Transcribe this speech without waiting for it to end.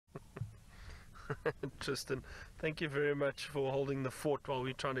Tristan, thank you very much for holding the fort while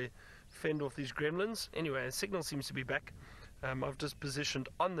we're trying to fend off these gremlins. Anyway, the signal seems to be back. I've just positioned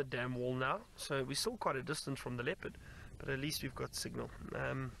on the dam wall now, so we're still quite a distance from the leopard, but at least we've got signal.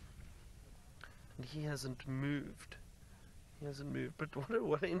 And he hasn't moved. But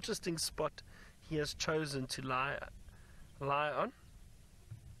what an interesting spot he has chosen to lie on.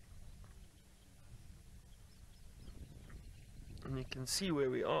 And you can see where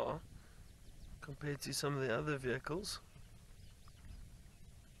we are compared to some of the other vehicles.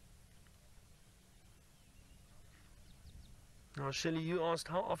 Now, Shelley, you asked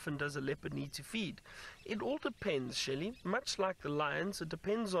how often does a leopard need to feed? It all depends, Shelley. Much like the lions, it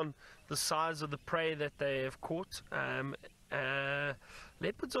depends on the size of the prey that they have caught.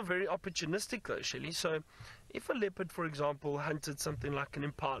 Leopards are very opportunistic though, Shelley. So if a leopard, for example, hunted something like an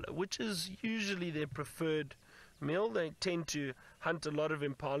impala, which is usually their preferred meal, they tend to hunt a lot of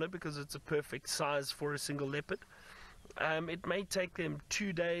impala because it's a perfect size for a single leopard. It may take them 2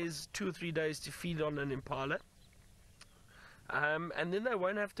 or 3 days to feed on an impala. And then they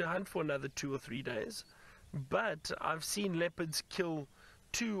won't have to hunt for another 2 or 3 days. But I've seen leopards kill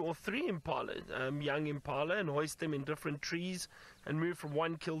 2 or 3 impala, young impala, and hoist them in different trees and move from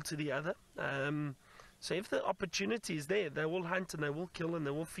one kill to the other. So if the opportunity is there, they will hunt and they will kill and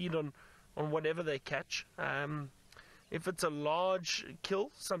they will feed on whatever they catch. If it's a large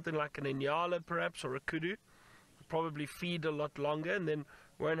kill, something like an inyala perhaps, or a kudu, probably feed a lot longer and then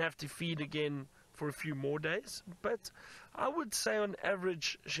won't have to feed again for a few more days. But I would say on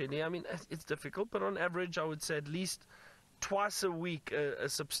average, Shelley, I mean, it's difficult, but on average I would say at least twice a week a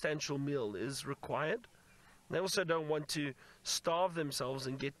substantial meal is required. They also don't want to starve themselves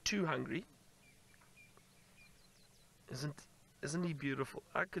and get too hungry. Isn't he beautiful?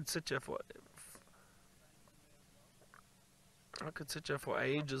 I could sit here for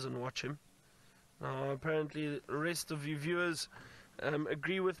ages and watch him. Now, apparently the rest of you viewers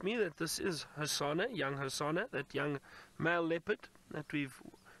agree with me that this is Hosana, young Hosana, that young male leopard that we've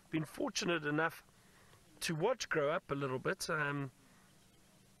been fortunate enough to watch grow up a little bit. I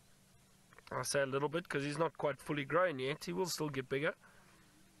say a little bit because he's not quite fully grown yet. He will still get bigger.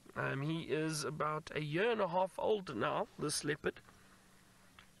 He is about 1.5 years old now, this leopard.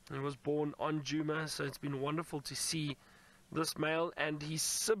 He was born on Djuma, so it's been wonderful to see this male and his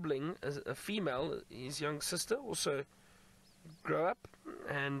sibling, a female, his young sister, also grow up,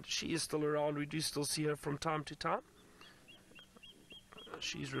 and she is still around. We do still see her from time to time.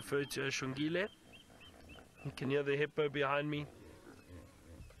 She's referred to as Shungile. You can hear the hippo behind me.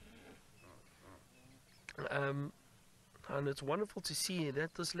 And it's wonderful to see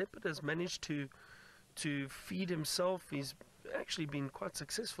that this leopard has managed to feed himself. He's actually been quite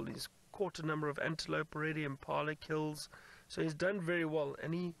successful. He's caught a number of antelope already, impala kills, so he's done very well,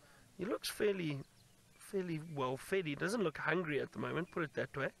 and he looks fairly well fed. He doesn't look hungry at the moment, put it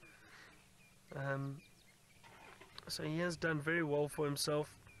that way. So he has done very well for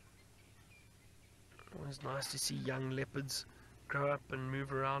himself. Always nice to see young leopards grow up and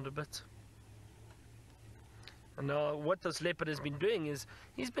move around a bit. And now what this leopard has been doing is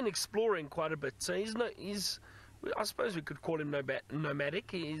he's been exploring quite a bit. So I suppose we could call him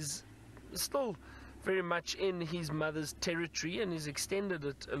nomadic. He's still very much in his mother's territory, and he's extended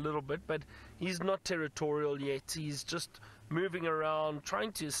it a little bit, but he's not territorial yet. He's just moving around,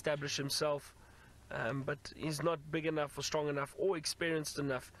 trying to establish himself, but he's not big enough or strong enough or experienced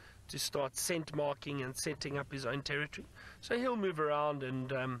enough to start scent marking and setting up his own territory. So he'll move around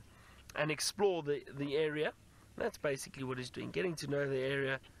and explore the area. That's basically what he's doing, getting to know the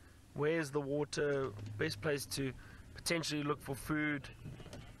area. Where's the water, best place to potentially look for food.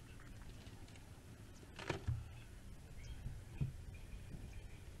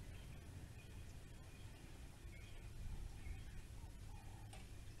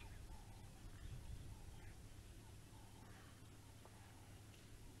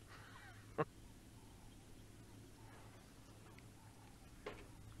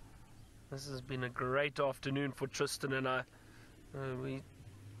 This has been a great afternoon for Tristan and I. We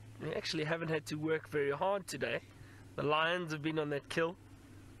actually haven't had to work very hard today. The lions have been on that kill.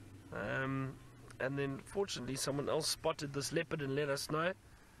 And then fortunately someone else spotted this leopard and let us know.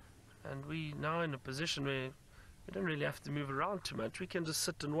 And we now in a position where we don't really have to move around too much. We can just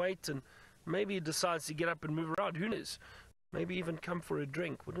sit and wait, and maybe he decides to get up and move around. Who knows? Maybe even come for a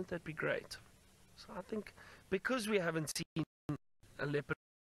drink. Wouldn't that be great? So I think because we haven't seen a leopard,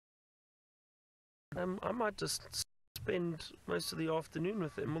 I might just spend most of the afternoon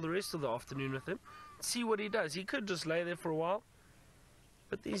with him, or the rest of the afternoon with him, see what he does. He could just lay there for a while,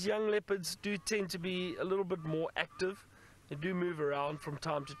 but these young leopards do tend to be a little bit more active. They do move around from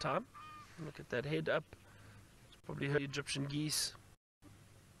time to time. Look at that head up. It's probably her Egyptian geese.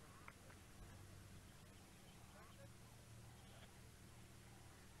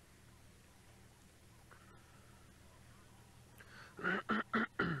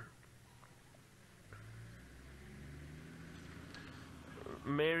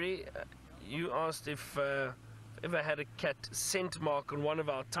 Mary, you asked if ever had a cat scent mark on one of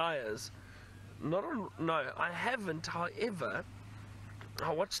our tires. No, I haven't. However,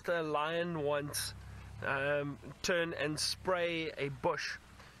 I watched a lion once turn and spray a bush,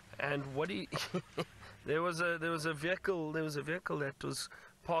 and what he there was a vehicle that was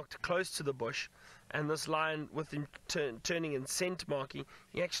parked close to the bush, and this lion, with him turning and scent marking,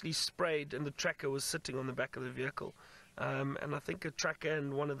 he actually sprayed, and the tracker was sitting on the back of the vehicle. And I think a tracker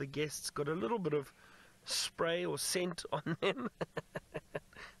and one of the guests got a little bit of spray or scent on them.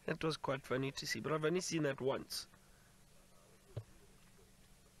 That was quite funny to see, but I've only seen that once.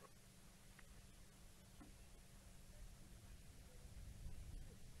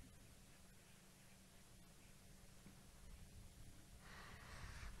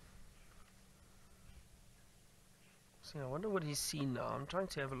 See, I wonder what he's seen now. I'm trying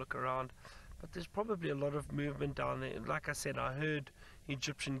to have a look around, but there's probably a lot of movement down there. Like I said, I heard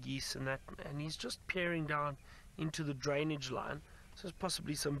Egyptian geese and that, and he's just peering down into the drainage line. So there's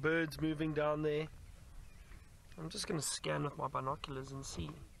possibly some birds moving down there. I'm just going to scan with my binoculars and see.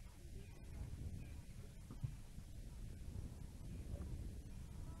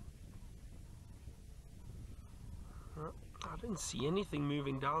 I don't see anything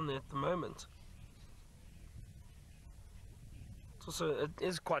moving down there at the moment. Also, it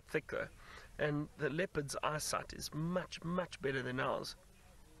is quite thick though, and the leopard's eyesight is much better than ours.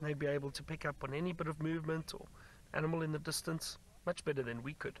 They'd be able to pick up on any bit of movement or animal in the distance much better than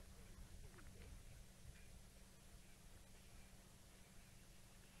we could.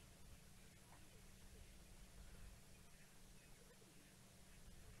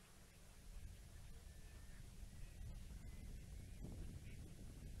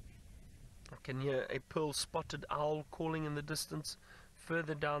 I can hear a pearl-spotted owl calling in the distance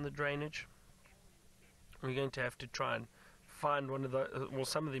further down the drainage. We're going to have to try and find one of the, well,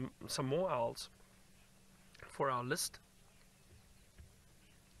 some more owls for our list.